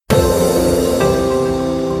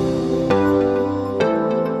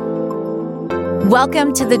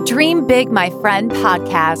Welcome to the Dream Big, My Friend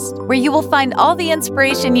podcast, where you will find all the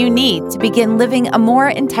inspiration you need to begin living a more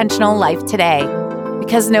intentional life today.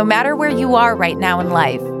 Because no matter where you are right now in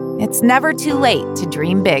life, it's never too late to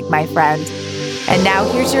dream big, my friend. And now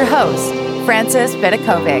here's your host, Frances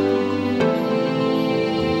Vidakovic.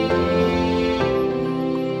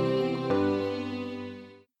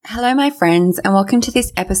 Hello, my friends, and welcome to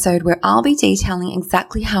this episode where I'll be detailing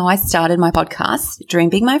exactly how I started my podcast, Dream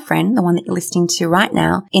Big, My Friend, the one that you're listening to right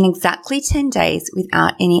now, in exactly 10 days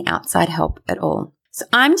without any outside help at all. So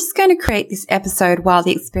I'm just going to create this episode while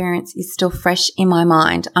the experience is still fresh in my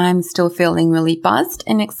mind. I'm still feeling really buzzed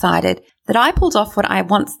and excited that I pulled off what I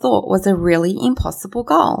once thought was a really impossible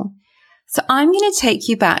goal. So I'm going to take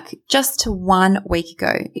you back just to 1 week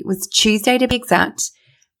ago. It was Tuesday to be exact.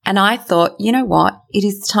 And I thought, you know what? It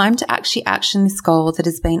is time to actually action this goal that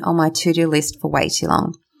has been on my to-do list for way too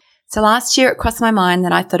long. So last year it crossed my mind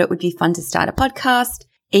that I thought it would be fun to start a podcast.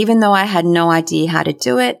 Even though I had no idea how to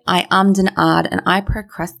do it, I ummed and ahed and I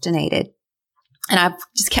procrastinated. And I've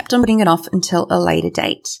just kept on putting it off until a later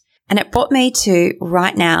date. And it brought me to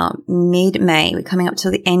right now, mid-May. We're coming up to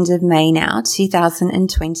the end of May now,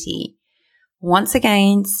 2020. Once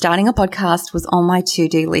again, starting a podcast was on my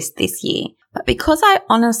to-do list this year. But because I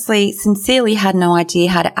honestly, sincerely had no idea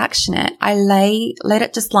how to action it, I let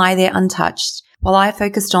it just lie there untouched while I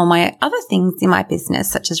focused on my other things in my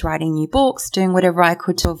business, such as writing new books, doing whatever I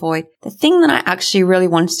could to avoid the thing that I actually really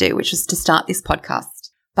wanted to do, which was to start this podcast.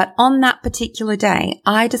 But on that particular day,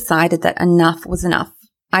 I decided that enough was enough.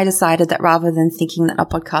 I decided that rather than thinking that a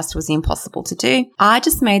podcast was impossible to do, I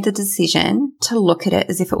just made the decision to look at it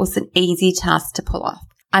as if it was an easy task to pull off.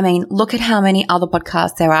 I mean, look at how many other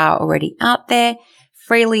podcasts there are already out there,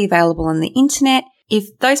 freely available on the internet. If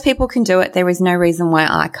those people can do it, there is no reason why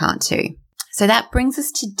I can't too. So that brings us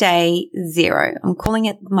to day 0. I'm calling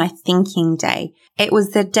it my thinking day. It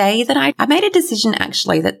was the day that I made a decision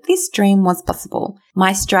actually that this dream was possible.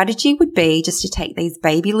 My strategy would be just to take these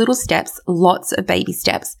baby little steps, lots of baby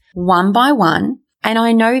steps, one by one. And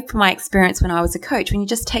I know from my experience when I was a coach, when you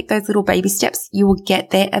just take those little baby steps, you will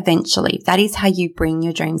get there eventually. That is how you bring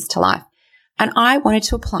your dreams to life. And I wanted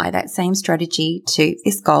to apply that same strategy to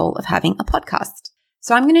this goal of having a podcast.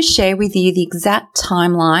 So I'm going to share with you the exact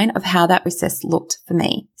timeline of how that process looked for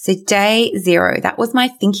me. So day 0, that was my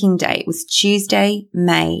thinking day. It was Tuesday,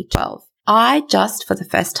 May 12th. I just, for the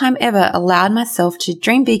first time ever, allowed myself to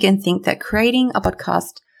dream big and think that creating a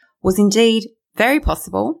podcast was indeed very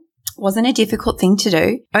possible. Wasn't a difficult thing to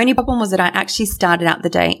do. Only problem was that I actually started out the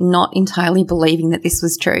day not entirely believing that this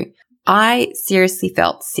was true. I seriously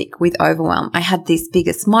felt sick with overwhelm. I had this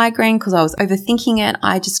biggest migraine because I was overthinking it.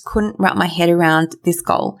 I just couldn't wrap my head around this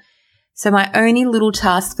goal. So my only little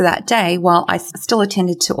task for that day, while I still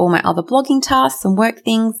attended to all my other blogging tasks and work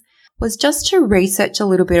things, was just to research a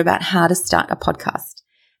little bit about how to start a podcast.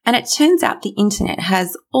 And it turns out the internet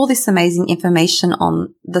has all this amazing information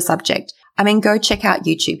on the subject. I mean, go check out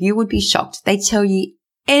YouTube. You would be shocked. They tell you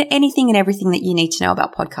anything and everything that you need to know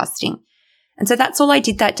about podcasting. And so that's all I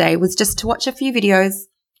did that day, was just to watch a few videos,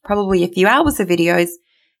 probably a few hours of videos,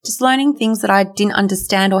 just learning things that I didn't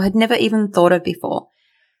understand or had never even thought of before.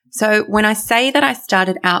 So when I say that I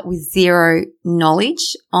started out with 0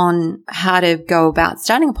 knowledge on how to go about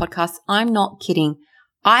starting a podcast, I'm not kidding.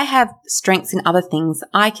 I have strengths in other things.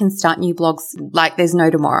 I can start new blogs like there's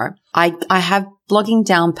no tomorrow. I have blogging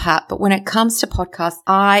down pat, but when it comes to podcasts,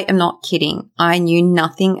 I am not kidding. I knew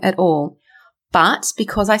nothing at all. But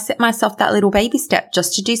because I set myself that little baby step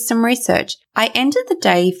just to do some research, I ended the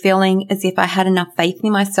day feeling as if I had enough faith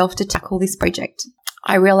in myself to tackle this project.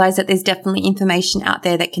 I realized that there's definitely information out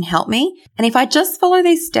there that can help me. And if I just follow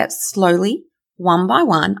these steps slowly, one by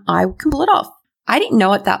one, I can pull it off. I didn't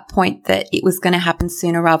know at that point that it was going to happen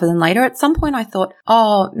sooner rather than later. At some point I thought,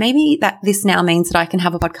 maybe that this now means that I can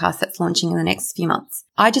have a podcast that's launching in the next few months.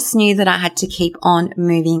 I just knew that I had to keep on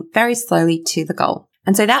moving very slowly to the goal.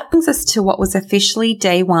 And so that brings us to what was officially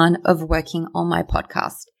day 1 of working on my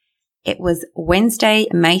podcast. It was Wednesday,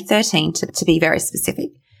 May 13th, to be very specific.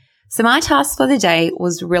 So my task for the day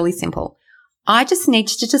was really simple. I just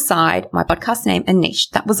needed to decide my podcast name and niche.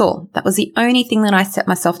 That was all. That was the only thing that I set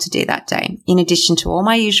myself to do that day, in addition to all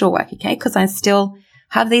my usual work, okay? Because I still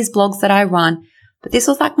have these blogs that I run, but this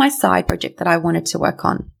was like my side project that I wanted to work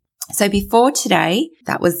on. So before today,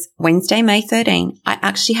 that was Wednesday, May 13, I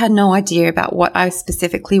actually had no idea about what I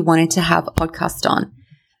specifically wanted to have a podcast on.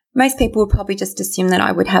 Most people would probably just assume that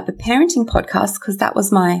I would have a parenting podcast because that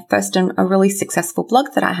was my first and a really successful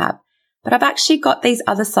blog that I have. But I've actually got these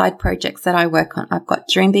other side projects that I work on. I've got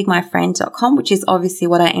dreambigmyfriend.com, which is obviously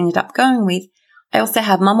what I ended up going with. I also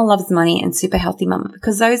have Mama Loves Money and Super Healthy Mama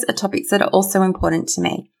because those are topics that are also important to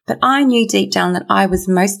me. But I knew deep down that I was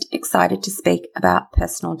most excited to speak about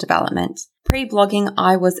personal development. Pre-blogging,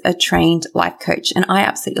 I was a trained life coach and I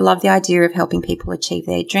absolutely love the idea of helping people achieve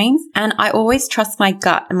their dreams. And I always trust my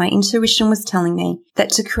gut, and my intuition was telling me that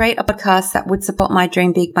to create a podcast that would support my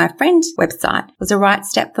Dream Big My Friend website was the right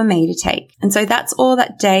step for me to take. And so that's all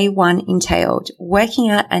that day one entailed, working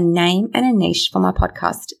out a name and a niche for my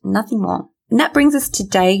podcast, nothing more. And that brings us to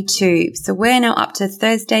day 2. So we're now up to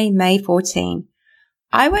Thursday, May 14.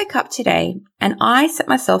 I woke up today and I set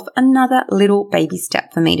myself another little baby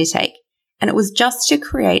step for me to take. And it was just to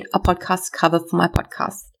create a podcast cover for my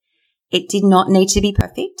podcast. It did not need to be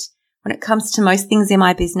perfect. When it comes to most things in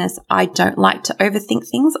my business, I don't like to overthink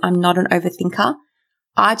things. I'm not an overthinker.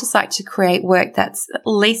 I just like to create work that's at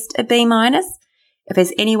least a B-. If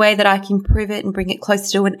there's any way that I can improve it and bring it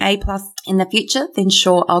closer to an A+ in the future, then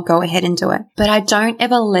sure, I'll go ahead and do it. But I don't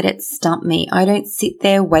ever let it stump me. I don't sit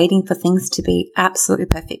there waiting for things to be absolutely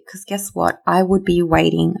perfect, because guess what? I would be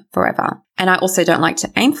waiting forever. And I also don't like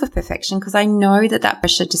to aim for perfection because I know that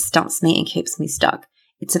pressure just stumps me and keeps me stuck.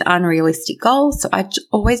 It's an unrealistic goal, so I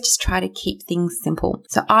always just try to keep things simple.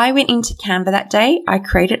 So I went into Canva that day. I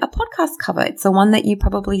created a podcast cover. It's the one that you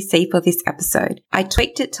probably see for this episode. I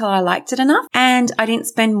tweaked it till I liked it enough, and I didn't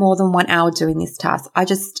spend more than 1 hour doing this task. I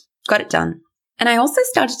just got it done. And I also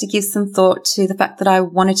started to give some thought to the fact that I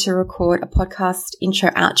wanted to record a podcast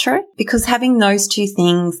intro outro, because having those two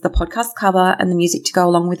things, the podcast cover and the music to go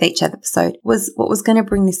along with each episode, was what was going to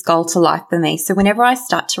bring this goal to life for me. So whenever I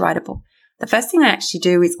start to write a book, the first thing I actually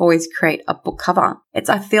do is always create a book cover.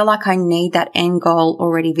 I feel like I need that end goal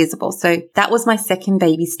already visible. So that was my second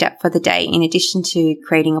baby step for the day. In addition to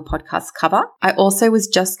creating a podcast cover, I also was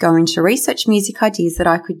just going to research music ideas that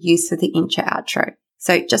I could use for the intro outro.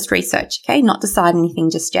 So just research, okay? Not decide anything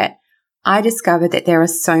just yet. I discovered that there are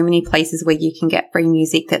so many places where you can get free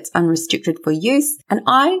music that's unrestricted for use. And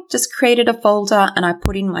I just created a folder and I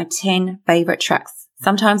put in my 10 favorite tracks.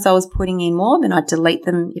 Sometimes I was putting in more, then I'd delete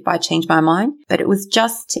them if I changed my mind, but it was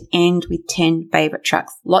just to end with 10 favorite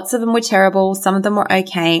tracks. Lots of them were terrible. Some of them were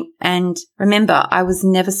okay. And remember, I was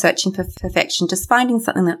never searching for perfection, just finding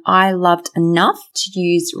something that I loved enough to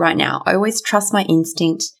use right now. I always trust my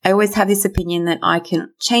instinct. I always have this opinion that I can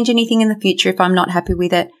change anything in the future if I'm not happy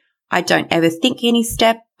with it. I don't ever think any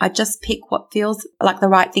step. I just pick what feels like the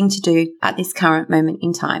right thing to do at this current moment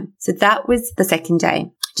in time. So that was the second day.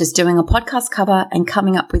 Just doing a podcast cover and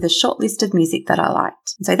coming up with a short list of music that I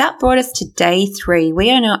liked. So that brought us to day 3. We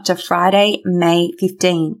are now up to Friday, May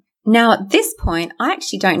 15. Now at this point, I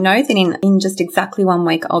actually don't know that in just exactly 1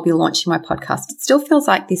 week, I'll be launching my podcast. It still feels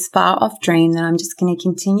like this far off dream that I'm just going to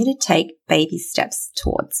continue to take baby steps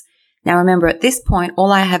towards. Now remember, at this point,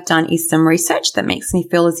 all I have done is some research that makes me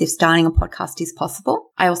feel as if starting a podcast is possible.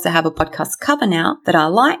 I also have a podcast cover now that I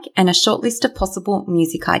like and a short list of possible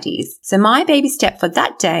music ideas. So my baby step for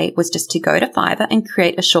that day was just to go to Fiverr and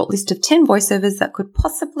create a short list of 10 voiceovers that could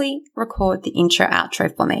possibly record the intro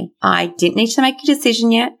outro for me. I didn't need to make a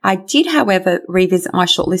decision yet. I did, however, revisit my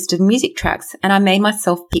short list of music tracks and I made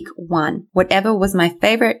myself pick one, whatever was my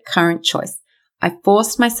favorite current choice. I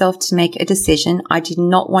forced myself to make a decision. I did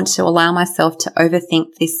not want to allow myself to overthink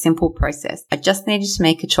this simple process. I just needed to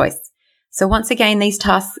make a choice. So once again, these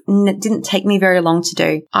tasks didn't take me very long to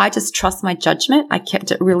do. I just trust my judgment. I kept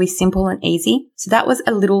it really simple and easy. So that was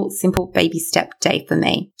a little simple baby step day for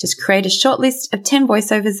me. Just create a short list of 10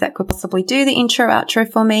 voiceovers that could possibly do the intro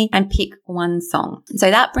outro for me and pick one song. So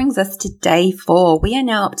that brings us to day 4. We are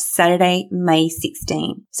now up to Saturday, May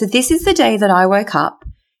 16. So this is the day that I woke up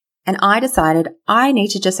and I decided I need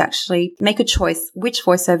to just actually make a choice. Which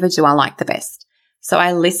voiceover do I like the best? So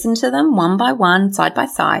I listened to them one by one, side by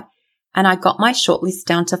side, and I got my shortlist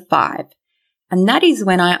down to 5. And that is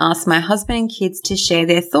when I asked my husband and kids to share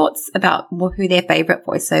their thoughts about who their favorite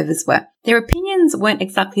voiceovers were. Their opinions weren't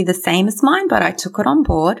exactly the same as mine, but I took it on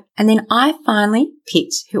board. And then I finally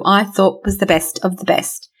picked who I thought was the best of the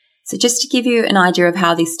best. So just to give you an idea of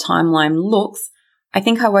how this timeline looks, I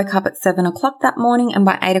think I woke up at 7 o'clock that morning and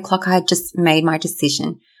by 8 o'clock I had just made my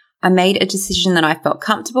decision. I made a decision that I felt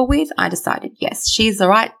comfortable with. I decided, yes, she's the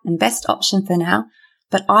right and best option for now,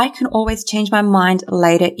 but I can always change my mind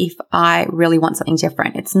later if I really want something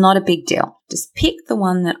different. It's not a big deal. Just pick the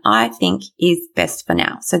one that I think is best for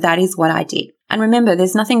now. So that is what I did. And remember,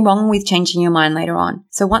 there's nothing wrong with changing your mind later on.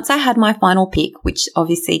 So once I had my final pick, which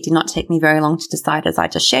obviously did not take me very long to decide as I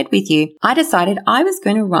just shared with you, I decided I was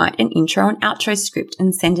going to write an intro and outro script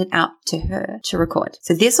and send it out to her to record.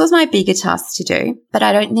 So this was my bigger task to do, but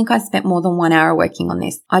I don't think I spent more than 1 hour working on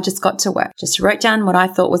this. I just got to work, just wrote down what I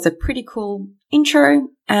thought was a pretty cool intro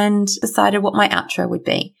and decided what my outro would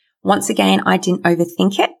be. Once again, I didn't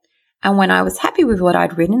overthink it. And when I was happy with what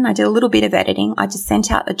I'd written, I did a little bit of editing. I just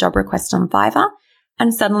sent out a job request on Fiverr,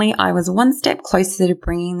 and suddenly I was one step closer to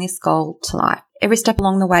bringing this goal to life. Every step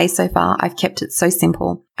along the way so far, I've kept it so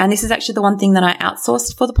simple. And this is actually the one thing that I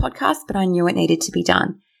outsourced for the podcast, but I knew it needed to be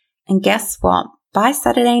done. And guess what? By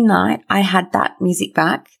Saturday night, I had that music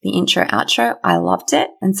back, the intro, outro. I loved it.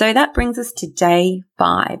 And so that brings us to day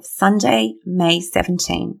 5, Sunday, May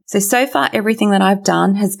 17. So far, everything that I've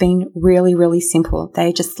done has been really, really simple.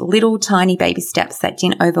 They're just little tiny baby steps that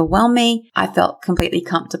didn't overwhelm me. I felt completely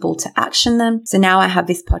comfortable to action them. So now I have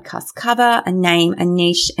this podcast cover, a name, a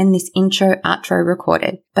niche, and this intro, outro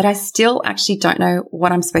recorded. But I still actually don't know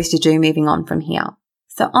what I'm supposed to do moving on from here.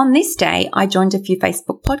 So on this day, I joined a few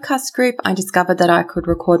Facebook podcast group. I discovered that I could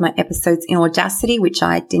record my episodes in Audacity, which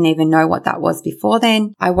I didn't even know what that was before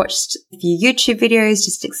then. I watched a few YouTube videos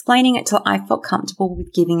just explaining it till I felt comfortable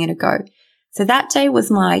with giving it a go. So that day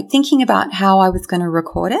was my thinking about how I was going to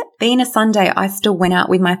record it. Being a Sunday, I still went out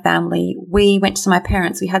with my family. We went to my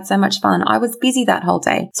parents. We had so much fun. I was busy that whole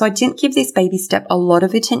day. So I didn't give this baby step a lot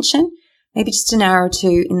of attention, maybe just an hour or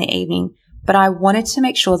two in the evening. But I wanted to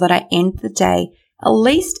make sure that I end the day at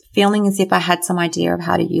least feeling as if I had some idea of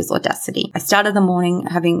how to use Audacity. I started the morning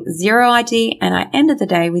having zero idea, and I ended the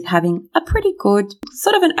day with having a pretty good,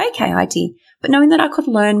 sort of an okay idea, but knowing that I could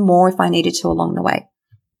learn more if I needed to along the way.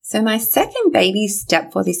 So my second baby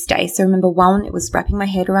step for this day, so remember, one, it was wrapping my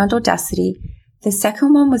head around Audacity. The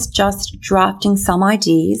second one was just drafting some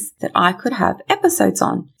ideas that I could have episodes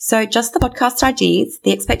on. So just the podcast ideas.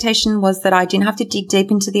 The expectation was that I didn't have to dig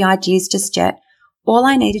deep into the ideas just yet. All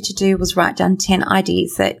I needed to do was write down 10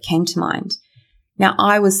 ideas that came to mind. Now,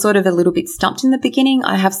 I was sort of a little bit stumped in the beginning.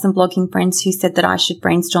 I have some blogging friends who said that I should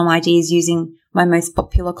brainstorm ideas using my most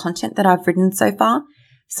popular content that I've written so far.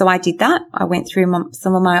 So I did that. I went through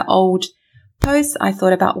some of my old posts. I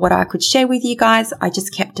thought about what I could share with you guys. I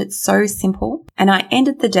just kept it so simple. And I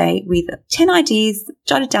ended the day with 10 ideas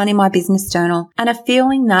jotted down in my business journal and a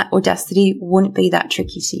feeling that Audacity wouldn't be that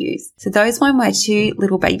tricky to use. So those were my 2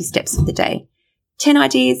 little baby steps for the day. 10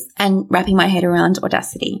 ideas and wrapping my head around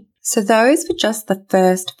Audacity. So those were just the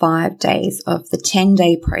first 5 days of the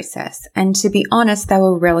 10-day process. And to be honest, they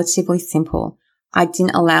were relatively simple. I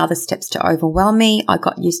didn't allow the steps to overwhelm me. I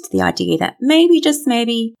got used to the idea that maybe, just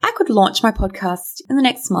maybe, I could launch my podcast in the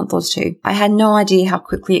next month or 2. I had no idea how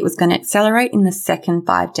quickly it was going to accelerate in the second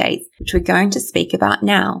 5 days, which we're going to speak about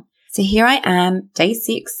now. So here I am, day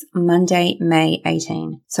 6, Monday, May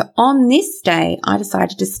 18. So on this day, I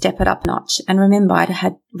decided to step it up a notch. And remember, I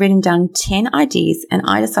had written down 10 ideas, and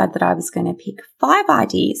I decided that I was going to pick 5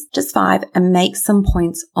 ideas, just 5, and make some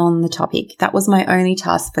points on the topic. That was my only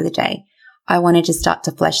task for the day. I wanted to start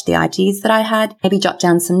to flesh the ideas that I had, maybe jot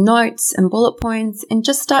down some notes and bullet points, and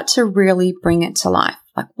just start to really bring it to life.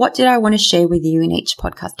 Like, what did I want to share with you in each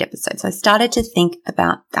podcast episode? So I started to think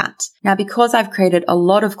about that. Now, because I've created a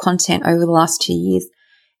lot of content over the last 2 years,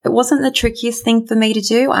 it wasn't the trickiest thing for me to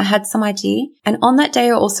do. I had some idea. And on that day,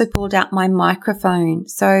 I also pulled out my microphone.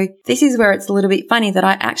 So this is where it's a little bit funny that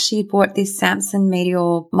I actually bought this Samson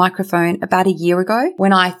Meteor microphone about a year ago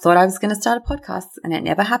when I thought I was going to start a podcast, and it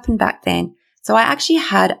never happened back then. So I actually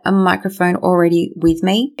had a microphone already with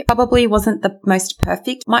me. It probably wasn't the most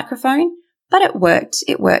perfect microphone, but it worked.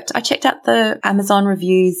 It worked. I checked out the Amazon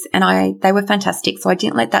reviews and they were fantastic. So I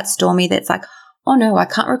didn't let that store me that's like, oh no, I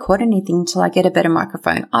can't record anything until I get a better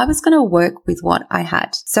microphone. I was going to work with what I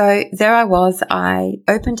had. So there I was. I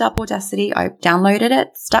opened up Audacity. I downloaded it,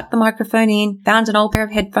 stuck the microphone in, found an old pair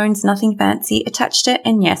of headphones, nothing fancy, attached it.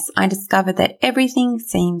 And yes, I discovered that everything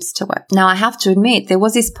seems to work. Now I have to admit, there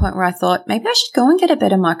was this point where I thought maybe I should go and get a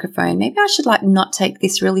better microphone. Maybe I should not take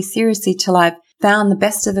this really seriously till I've found the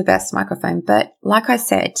best of the best microphone. But like I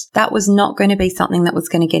said, that was not going to be something that was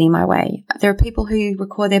going to get in my way. There are people who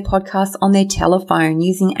record their podcasts on their telephone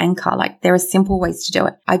using Anchor. There are simple ways to do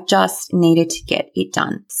it. I just needed to get it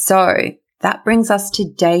done. So that brings us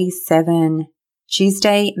to day 7,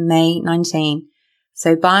 Tuesday, May 19.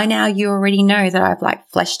 So by now you already know that I've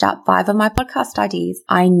fleshed out 5 of my podcast ideas.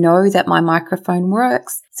 I know that my microphone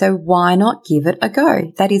works. So why not give it a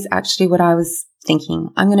go? That is actually what I was thinking.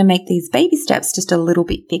 I'm going to make these baby steps just a little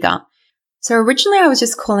bit bigger. So originally I was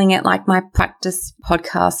just calling it my practice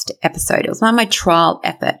podcast episode. It was my trial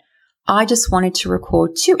effort. I just wanted to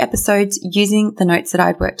record 2 episodes using the notes that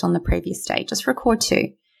I'd worked on the previous day. Just record 2.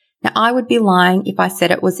 Now, I would be lying if I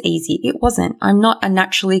said it was easy. It wasn't. I'm not a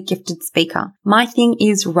naturally gifted speaker. My thing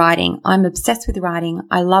is writing. I'm obsessed with writing.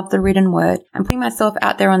 I love the written word, and putting myself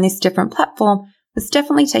out there on this different platform was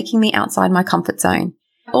definitely taking me outside my comfort zone.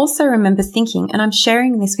 I also remember thinking, and I'm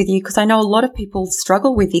sharing this with you because I know a lot of people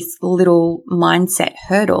struggle with this little mindset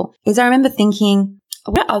hurdle, is I remember thinking,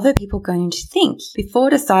 what are other people going to think? Before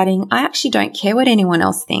deciding, I actually don't care what anyone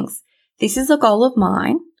else thinks. This is a goal of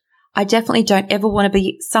mine. I definitely don't ever want to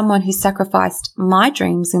be someone who sacrificed my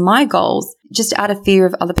dreams and my goals just out of fear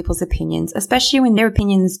of other people's opinions, especially when their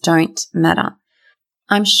opinions don't matter.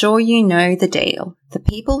 I'm sure you know the deal. The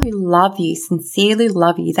people who love you, sincerely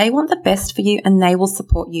love you, they want the best for you and they will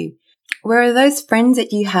support you. Where are those friends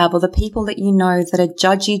that you have or the people that you know that are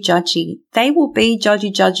judgy? They will be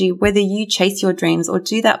judgy whether you chase your dreams or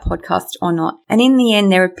do that podcast or not. And in the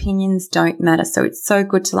end, their opinions don't matter. So it's so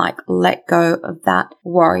good to let go of that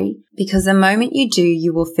worry, because the moment you do,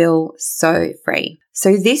 you will feel so free.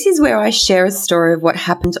 So this is where I share a story of what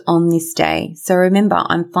happened on this day. So remember,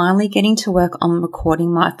 I'm finally getting to work on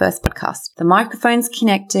recording my first podcast. The microphone's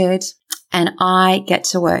connected and I get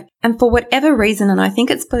to work. And for whatever reason, and I think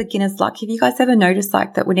it's beginner's luck, have you guys ever noticed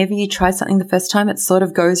that whenever you try something the first time, it sort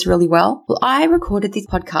of goes really well? Well, I recorded this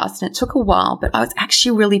podcast and it took a while, but I was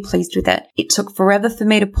actually really pleased with it. It took forever for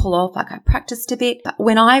me to pull off. I practiced a bit. But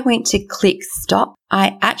when I went to click stop,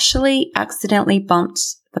 I actually accidentally bumped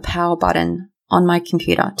the power button on my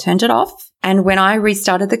computer, turned it off. And when I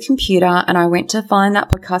restarted the computer and I went to find that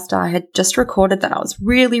podcast I had just recorded that I was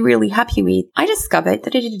really, really happy with, I discovered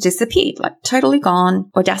that it had disappeared, totally gone.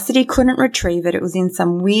 Audacity couldn't retrieve it. It was in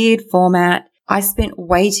some weird format. I spent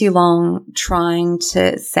way too long trying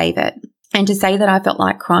to save it. And to say that I felt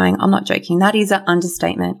like crying, I'm not joking. That is an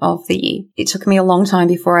understatement of the year. It took me a long time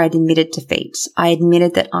before I admitted defeat. I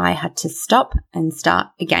admitted that I had to stop and start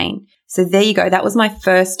again. So there you go. That was my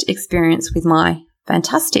first experience with my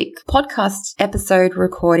fantastic podcast episode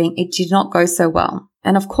recording. It did not go so well.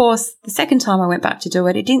 And of course, the second time I went back to do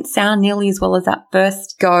it, it didn't sound nearly as well as that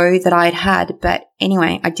first go that I had. But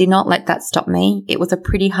anyway, I did not let that stop me. It was a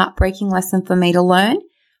pretty heartbreaking lesson for me to learn,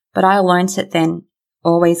 but I learned it then.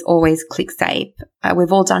 Always click save.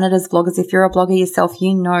 We've all done it as bloggers. If you're a blogger yourself,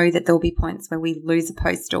 you know that there'll be points where we lose a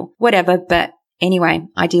post or whatever. But anyway,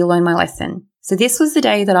 I did learn my lesson. So this was the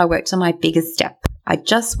day that I worked on my biggest step. I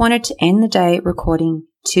just wanted to end the day recording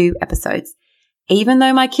 2 episodes. Even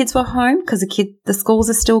though my kids were home because the schools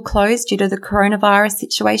are still closed due to the coronavirus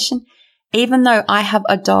situation, even though I have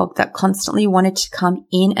a dog that constantly wanted to come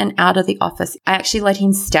in and out of the office, I actually let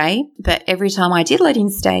him stay. But every time I did let him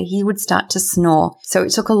stay, he would start to snore. So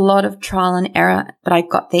it took a lot of trial and error, but I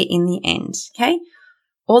got there in the end. Okay.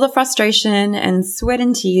 All the frustration and sweat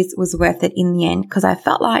and tears was worth it in the end because I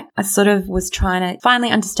felt like I sort of was trying to finally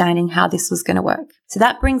understanding how this was going to work. So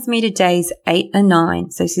that brings me to days 8 and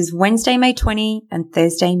 9. So this is Wednesday, May 20 and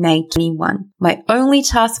Thursday, May 21. My only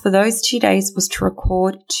task for those 2 days was to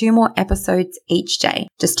record 2 more episodes each day,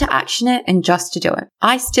 just to action it and just to do it.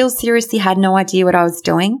 I still seriously had no idea what I was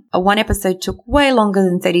doing. One episode took way longer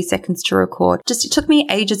than 30 seconds to record. It took me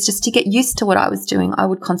ages just to get used to what I was doing. I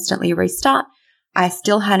would constantly restart. I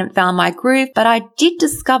still hadn't found my groove, but I did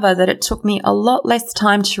discover that it took me a lot less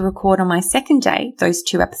time to record on my second day, those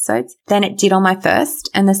 2 episodes, than it did on my first.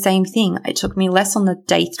 And the same thing, it took me less on the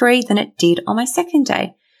day 3 than it did on my second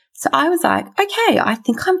day. So I was like, okay, I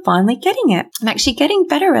think I'm finally getting it. I'm actually getting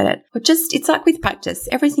better at it. It's like with practice.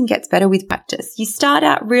 Everything gets better with practice. You start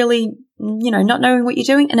out really, not knowing what you're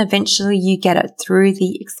doing, and eventually you get it through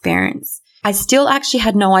the experience. I still actually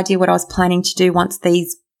had no idea what I was planning to do once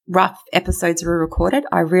these rough episodes were recorded.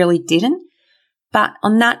 I really didn't. But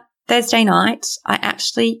on that Thursday night, I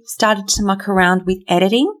actually started to muck around with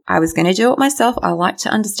editing. I was going to do it myself. I like to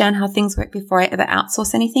understand how things work before I ever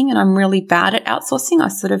outsource anything. And I'm really bad at outsourcing. I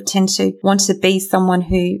sort of tend to want to be someone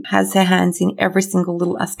who has their hands in every single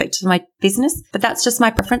little aspect of my business. But that's just my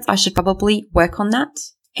preference. I should probably work on that.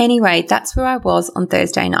 Anyway, that's where I was on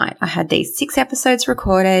Thursday night. I had these 6 episodes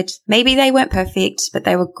recorded. Maybe they weren't perfect, but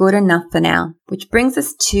they were good enough for now. Which brings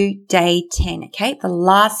us to day 10, okay? The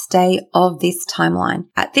last day of this timeline.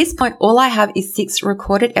 At this point, all I have is 6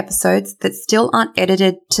 recorded episodes that still aren't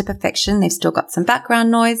edited to perfection. They've still got some background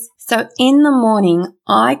noise. So in the morning,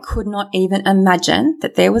 I could not even imagine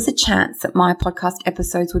that there was a chance that my podcast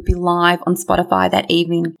episodes would be live on Spotify that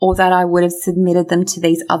evening, or that I would have submitted them to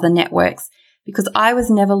these other networks. Because I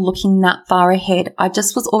was never looking that far ahead. I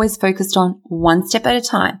just was always focused on one step at a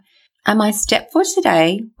time. And my step for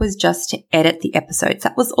today was just to edit the episodes.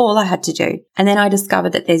 That was all I had to do. And then I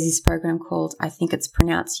discovered that there's this program called, I think it's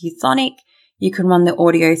pronounced Euphonic. You can run the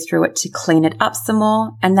audio through it to clean it up some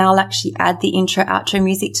more, and they'll actually add the intro, outro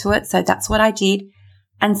music to it. So that's what I did.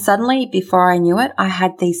 And suddenly, before I knew it, I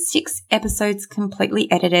had these 6 episodes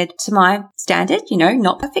completely edited to my standard,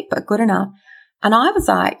 not perfect, but good enough. And I was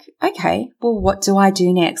like, okay, well, what do I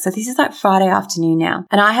do next? So this is like Friday afternoon now.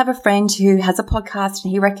 And I have a friend who has a podcast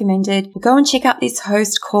and he recommended, well, go and check out this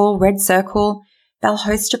host called Red Circle. They'll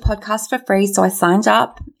host a podcast for free. So I signed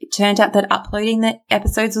up. It turned out that uploading the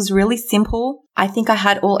episodes was really simple. I think I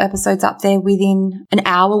had all episodes up there within an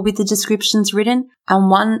hour with the descriptions written. And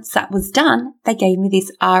once that was done, they gave me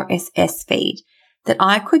this RSS feed that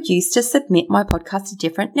I could use to submit my podcast to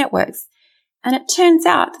different networks. And it turns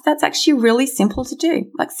out that that's actually really simple to do,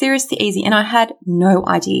 like seriously easy. And I had no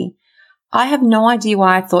idea. I have no idea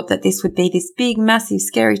why I thought that this would be this big, massive,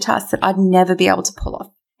 scary task that I'd never be able to pull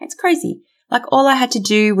off. It's crazy. Like all I had to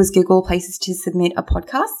do was Google places to submit a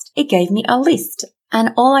podcast. It gave me a list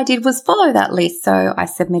and all I did was follow that list. So I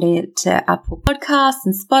submitted it to Apple Podcasts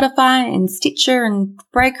and Spotify and Stitcher and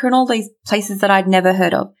Breaker and all these places that I'd never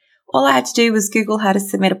heard of. All I had to do was Google how to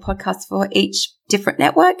submit a podcast for each different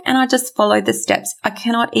network, and I just followed the steps. I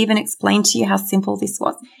cannot even explain to you how simple this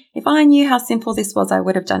was. If I knew how simple this was, I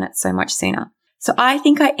would have done it so much sooner. So I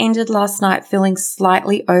think I ended last night feeling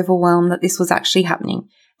slightly overwhelmed that this was actually happening.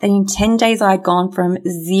 That in 10 days, I had gone from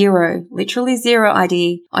literally zero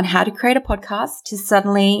idea on how to create a podcast to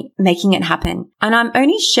suddenly making it happen. And I'm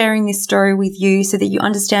only sharing this story with you so that you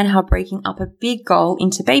understand how breaking up a big goal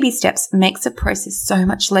into baby steps makes the process so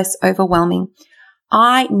much less overwhelming.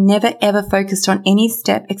 I never ever focused on any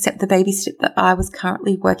step except the baby step that I was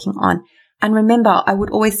currently working on. And remember, I would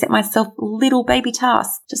always set myself little baby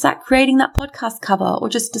tasks, just like creating that podcast cover or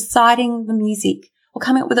just deciding the music. Or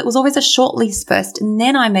coming up with it was always a short list first, and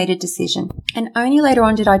then I made a decision. And only later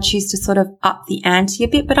on did I choose to sort of up the ante a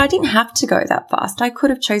bit, but I didn't have to go that fast. I could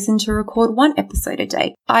have chosen to record 1 episode a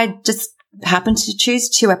day. I just happened to choose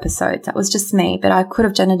 2 episodes. That was just me, but I could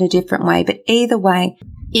have done it a different way. But either way,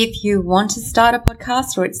 if you want to start a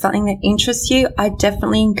podcast or it's something that interests you, I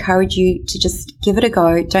definitely encourage you to just give it a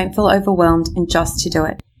go. Don't feel overwhelmed and just to do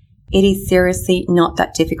it. It is seriously not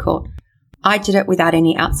that difficult. I did it without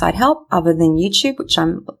any outside help other than YouTube, which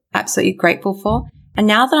I'm absolutely grateful for. And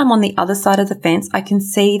now that I'm on the other side of the fence, I can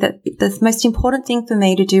see that the most important thing for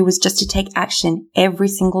me to do was just to take action every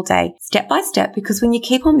single day, step by step, because when you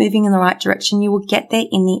keep on moving in the right direction, you will get there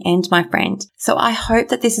in the end, my friend. So I hope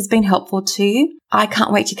that this has been helpful to you. I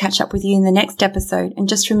can't wait to catch up with you in the next episode, and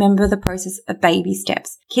just remember the process of baby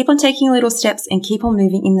steps. Keep on taking little steps and keep on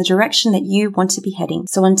moving in the direction that you want to be heading.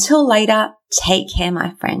 So until later, take care,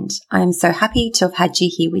 my friend. I am so happy to have had you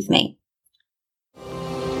here with me.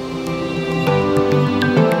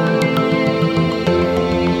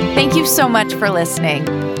 Thank you so much for listening.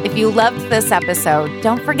 If you loved this episode,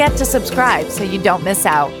 don't forget to subscribe so you don't miss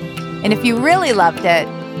out. And if you really loved it,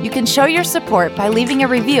 you can show your support by leaving a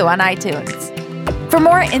review on iTunes. For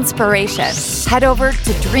more inspiration, head over to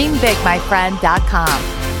dreambigmyfriend.com,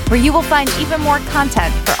 where you will find even more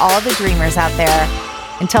content for all the dreamers out there.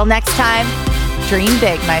 Until next time, dream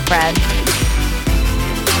big, my friend.